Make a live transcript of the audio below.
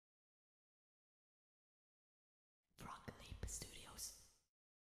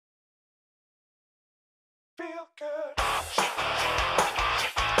Feel good.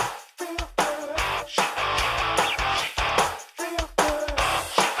 Feel good. Feel good.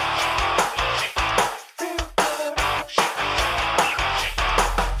 Feel good.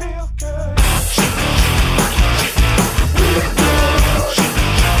 Feel good.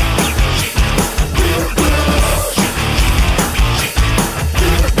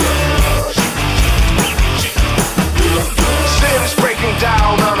 City's breaking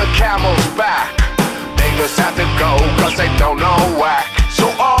down on a camel's back. They just have to go cause they don't know whack. So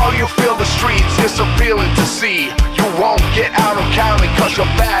all you feel the streets is appealing to see. You won't get out of county cause you're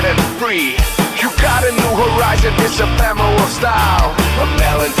bad and free. You got a new horizon, it's ephemeral style. A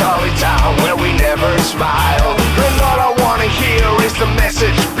melancholy town where we never smile. And all I wanna hear is the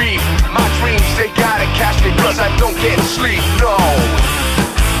message beep. My dreams, they gotta catch me cause I don't get sleep, no.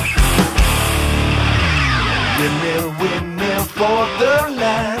 Windmill, windmill for the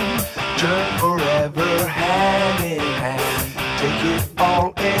land. Turn forever hand in hand. Take it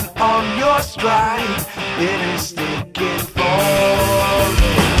all in on your stride. It is sticking for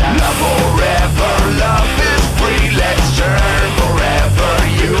Love forever, love is free. Let's turn forever,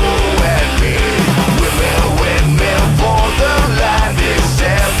 you and me. Windmill, windmill for the land. It's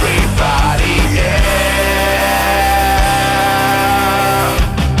everybody, yeah.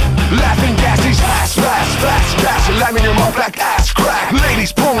 Laughing gas, these fast, fast, fast, fast. Slamming your mouth like ass crack.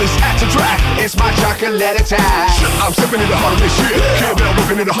 Ladies, ponies at the track. It's my chocolate attack. I'm stepping in the heart of this shit. Can't bell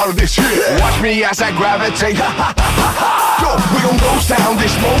ripping in the heart of this shit. Watch me as I gravitate. Yo, we gon' go down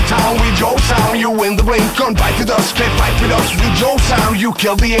this Motown. We Joe sound. You in the blink, gun bite with us. Can't fight with us. We Joe sound. You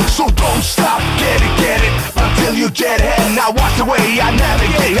kill the ink, so don't stop. Get it until you get it. Now watch the way I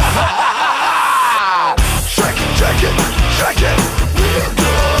navigate. Shake it, shake it, shake it. Real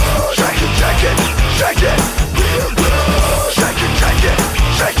good. Shake it, shake it, shake it. Real good. Shake it, shake it,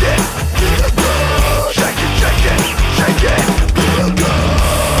 shake it. Real good. Shake it, shake it, shake it. Real good.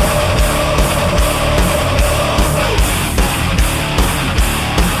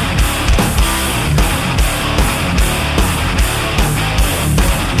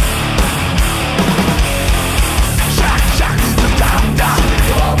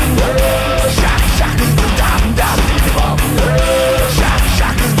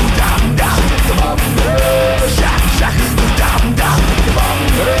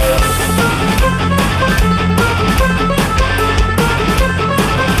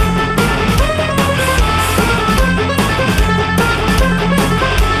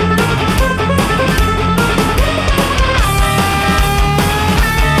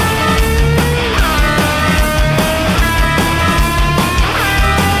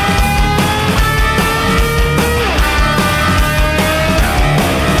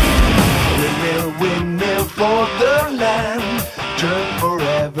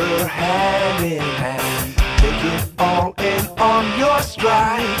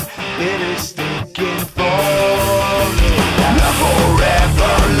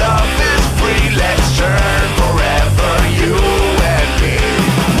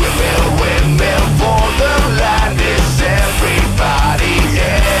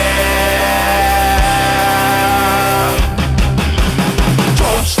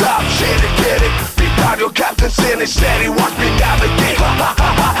 Steady, watch me navigate.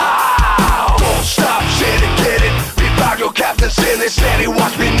 Don't stop, shit and get it. Be proud your captain's in it. Steady,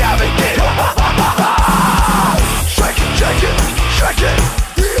 watch me navigate. Shake it, shake it, shake it.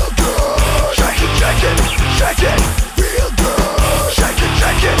 Real good. Shake it, shake it, shake it. Real good. Shake it,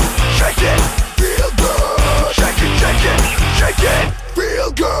 shake it, shake it. Real good. Shake it, shake it, shake it. Real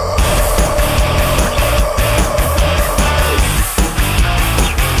good.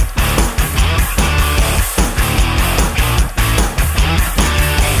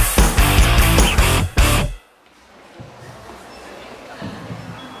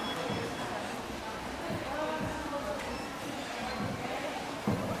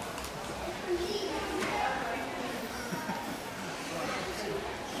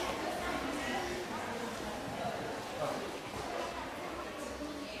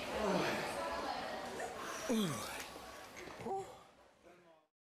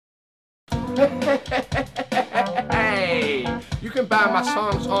 Hey, you can buy my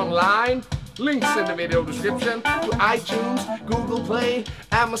songs online. Links in the video description to iTunes, Google Play,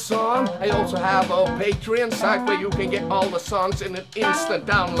 Amazon. I also have a Patreon site where you can get all the songs in an instant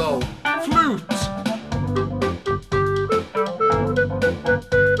download. Flute!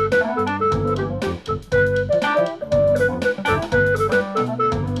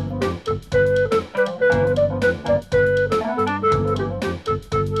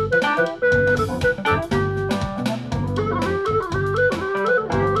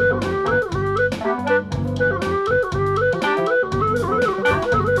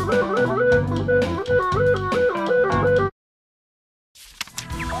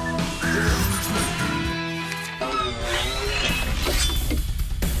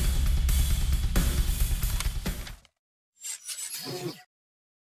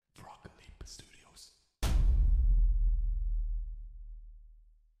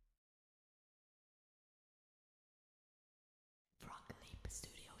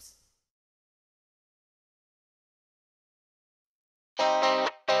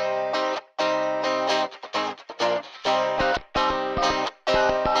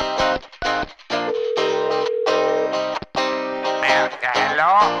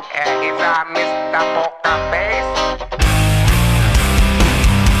 It's a Mr. Poker Face.